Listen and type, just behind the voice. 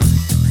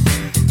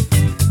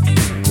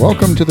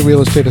Welcome to the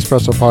Real Estate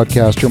Espresso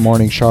Podcast, your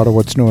morning shot of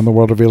what's new in the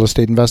world of real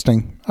estate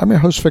investing. I'm your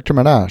host, Victor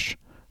Manash.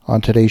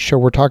 On today's show,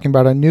 we're talking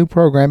about a new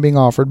program being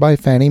offered by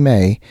Fannie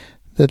Mae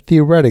that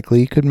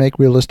theoretically could make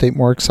real estate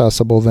more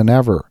accessible than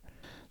ever.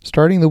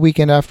 Starting the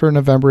weekend after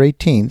November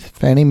 18th,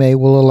 Fannie Mae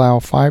will allow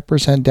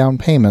 5% down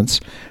payments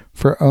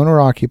for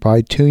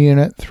owner-occupied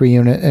 2-unit,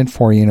 3-unit, and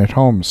 4-unit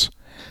homes.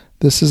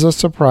 This is a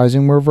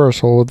surprising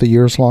reversal of the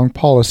years-long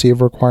policy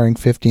of requiring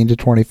 15 to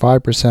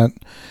 25%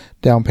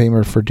 down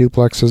payment for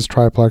duplexes,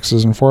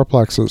 triplexes, and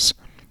fourplexes.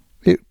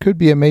 It could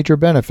be a major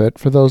benefit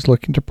for those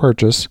looking to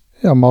purchase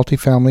a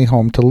multifamily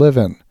home to live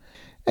in.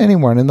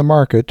 Anyone in the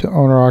market to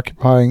own or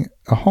occupying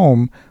a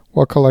home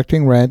while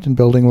collecting rent and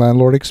building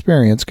landlord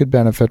experience could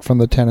benefit from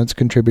the tenants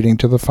contributing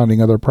to the funding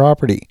of their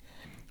property.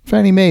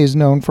 Fannie Mae is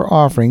known for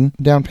offering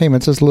down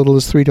payments as little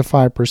as 3 to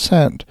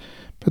 5%,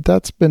 but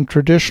that's been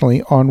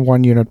traditionally on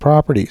one-unit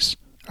properties.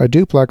 A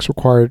duplex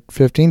required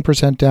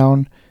 15%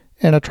 down,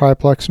 and a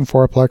triplex and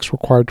fourplex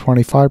required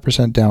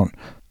 25% down.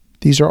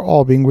 These are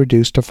all being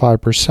reduced to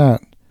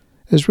 5%.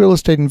 As real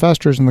estate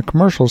investors in the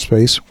commercial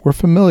space, we're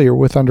familiar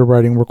with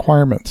underwriting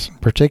requirements. In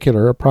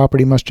particular, a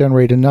property must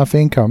generate enough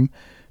income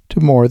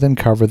to more than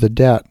cover the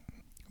debt.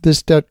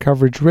 This debt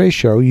coverage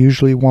ratio,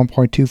 usually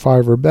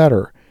 1.25 or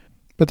better,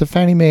 but the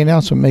Fannie Mae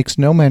announcement makes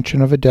no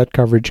mention of a debt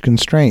coverage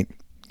constraint.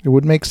 It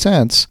would make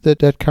sense that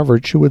debt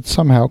coverage would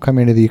somehow come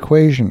into the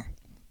equation.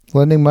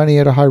 Lending money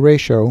at a high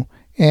ratio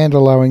and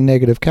allowing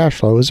negative cash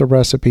flow is a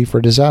recipe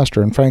for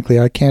disaster, and frankly,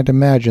 I can't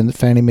imagine that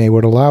Fannie Mae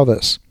would allow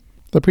this.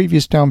 The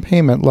previous down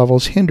payment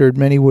levels hindered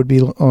many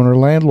would-be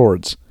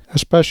owner-landlords,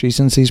 especially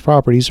since these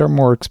properties are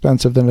more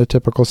expensive than a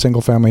typical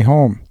single-family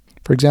home.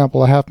 For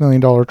example, a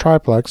 $500,000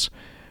 triplex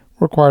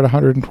required a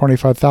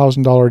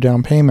 $125,000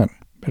 down payment,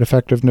 but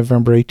effective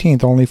November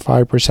 18th, only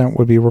 5%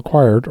 would be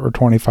required, or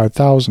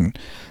 $25,000.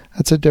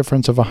 That's a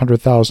difference of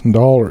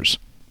 $100,000.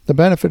 The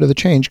benefit of the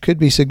change could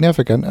be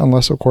significant,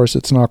 unless, of course,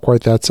 it's not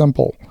quite that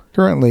simple.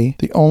 Currently,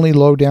 the only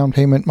low down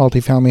payment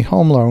multifamily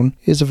home loan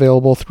is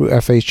available through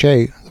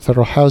FHA, the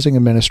Federal Housing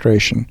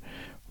Administration.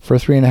 For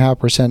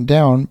 3.5%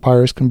 down,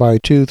 buyers can buy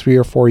 2, 3,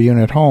 or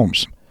 4-unit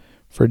homes.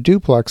 For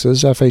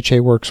duplexes,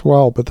 FHA works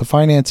well, but the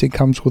financing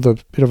comes with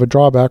a bit of a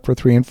drawback for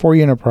 3 and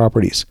 4-unit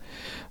properties,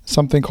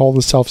 something called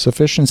the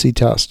self-sufficiency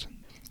test.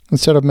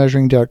 Instead of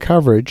measuring debt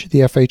coverage, the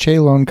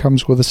FHA loan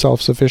comes with a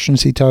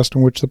self-sufficiency test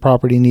in which the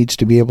property needs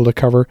to be able to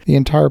cover the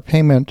entire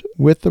payment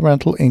with the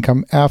rental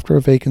income after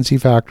a vacancy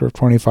factor of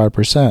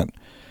 25%.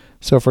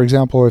 So, for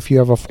example, if you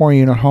have a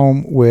 4-unit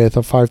home with a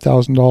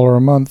 $5,000 a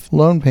month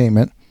loan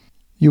payment,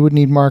 you would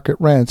need market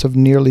rents of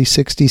nearly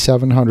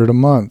 $6,700 a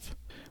month.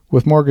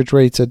 With mortgage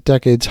rates at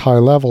decades-high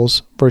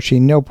levels, virtually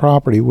no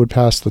property would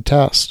pass the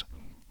test.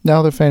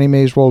 Now that Fannie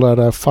Mae's rolled out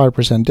a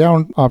 5%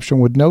 down option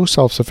with no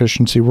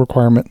self-sufficiency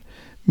requirement,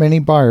 many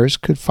buyers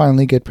could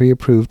finally get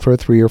pre-approved for a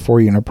 3 or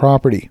 4-unit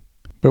property.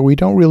 But we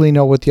don't really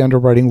know what the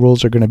underwriting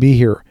rules are going to be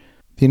here.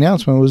 The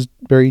announcement was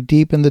buried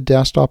deep in the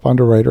Desktop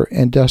Underwriter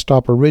and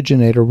Desktop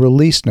Originator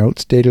release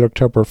notes dated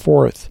October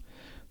 4th.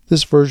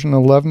 This version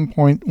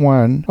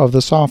 11.1 of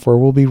the software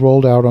will be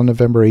rolled out on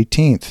November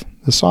 18th.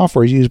 The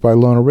software is used by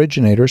loan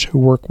originators who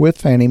work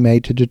with Fannie Mae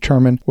to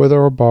determine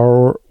whether a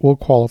borrower will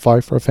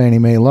qualify for a Fannie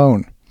Mae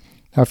loan.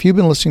 Now, if you've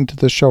been listening to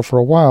this show for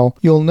a while,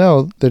 you'll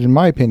know that, in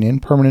my opinion,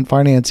 permanent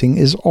financing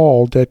is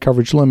all debt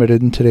coverage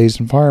limited in today's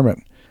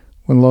environment.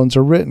 When loans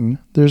are written,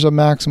 there's a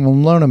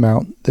maximum loan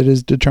amount that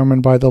is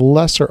determined by the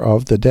lesser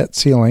of the debt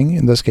ceiling,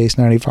 in this case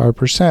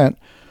 95%,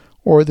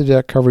 or the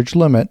debt coverage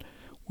limit,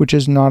 which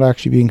is not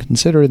actually being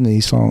considered in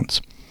these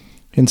loans.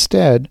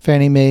 Instead,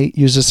 Fannie Mae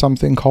uses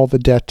something called the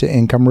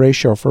debt-to-income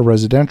ratio for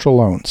residential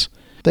loans.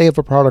 They have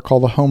a product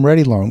called the Home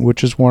Ready Loan,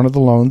 which is one of the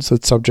loans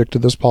that's subject to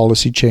this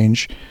policy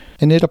change,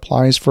 and it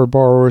applies for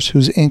borrowers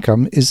whose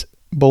income is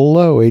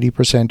below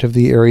 80% of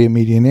the area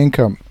median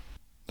income.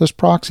 This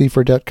proxy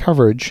for debt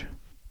coverage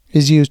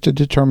is used to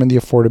determine the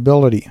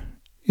affordability.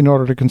 In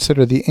order to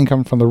consider the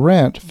income from the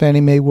rent, Fannie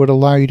Mae would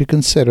allow you to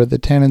consider the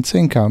tenant's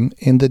income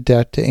in the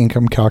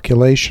debt-to-income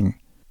calculation.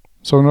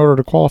 So in order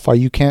to qualify,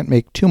 you can't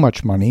make too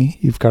much money.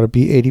 You've got to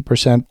be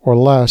 80% or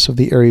less of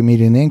the area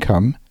median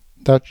income.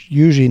 That's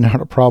usually not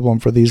a problem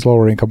for these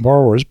lower income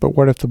borrowers, but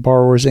what if the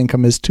borrower's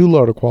income is too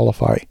low to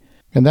qualify?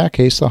 In that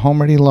case, the Home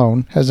Ready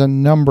Loan has a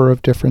number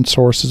of different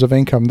sources of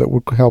income that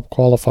would help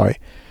qualify.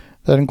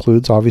 That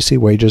includes, obviously,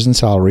 wages and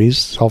salaries,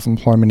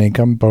 self-employment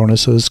income,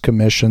 bonuses,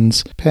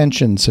 commissions,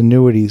 pensions,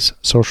 annuities,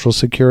 Social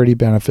Security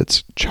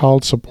benefits,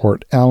 child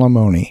support,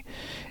 alimony,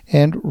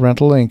 and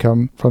rental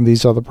income from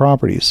these other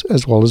properties,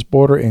 as well as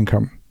border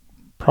income.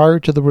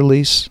 Prior to the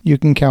release, you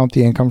can count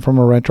the income from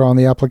a renter on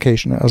the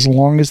application as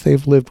long as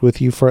they've lived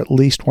with you for at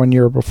least 1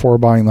 year before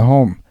buying the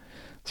home.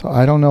 So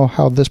I don't know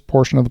how this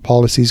portion of the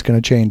policy is going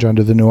to change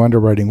under the new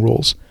underwriting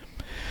rules.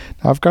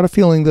 Now, I've got a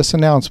feeling this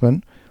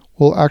announcement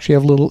will actually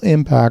have little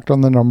impact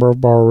on the number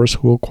of borrowers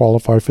who will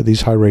qualify for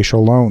these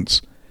high-ratio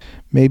loans.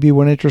 Maybe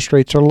when interest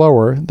rates are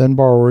lower, then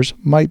borrowers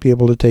might be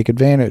able to take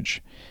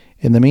advantage.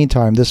 In the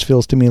meantime, this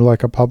feels to me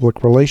like a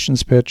public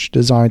relations pitch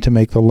designed to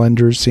make the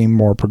lenders seem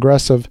more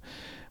progressive,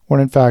 when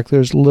in fact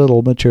there's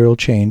little material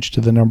change to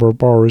the number of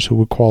borrowers who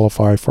would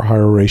qualify for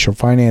higher ratio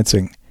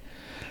financing.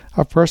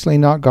 I've personally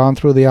not gone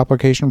through the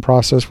application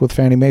process with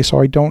Fannie Mae,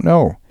 so I don't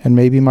know, and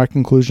maybe my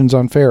conclusion's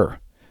unfair.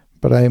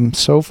 But I am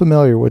so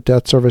familiar with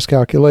debt service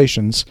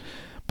calculations,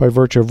 by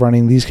virtue of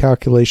running these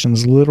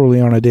calculations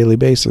literally on a daily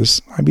basis,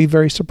 I'd be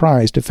very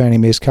surprised if Fannie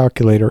Mae's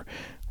calculator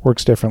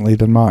works differently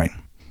than mine.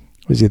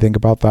 As you think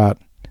about that,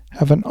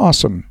 have an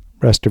awesome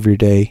rest of your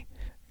day.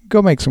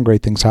 Go make some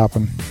great things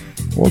happen.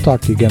 We'll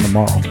talk to you again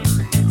tomorrow.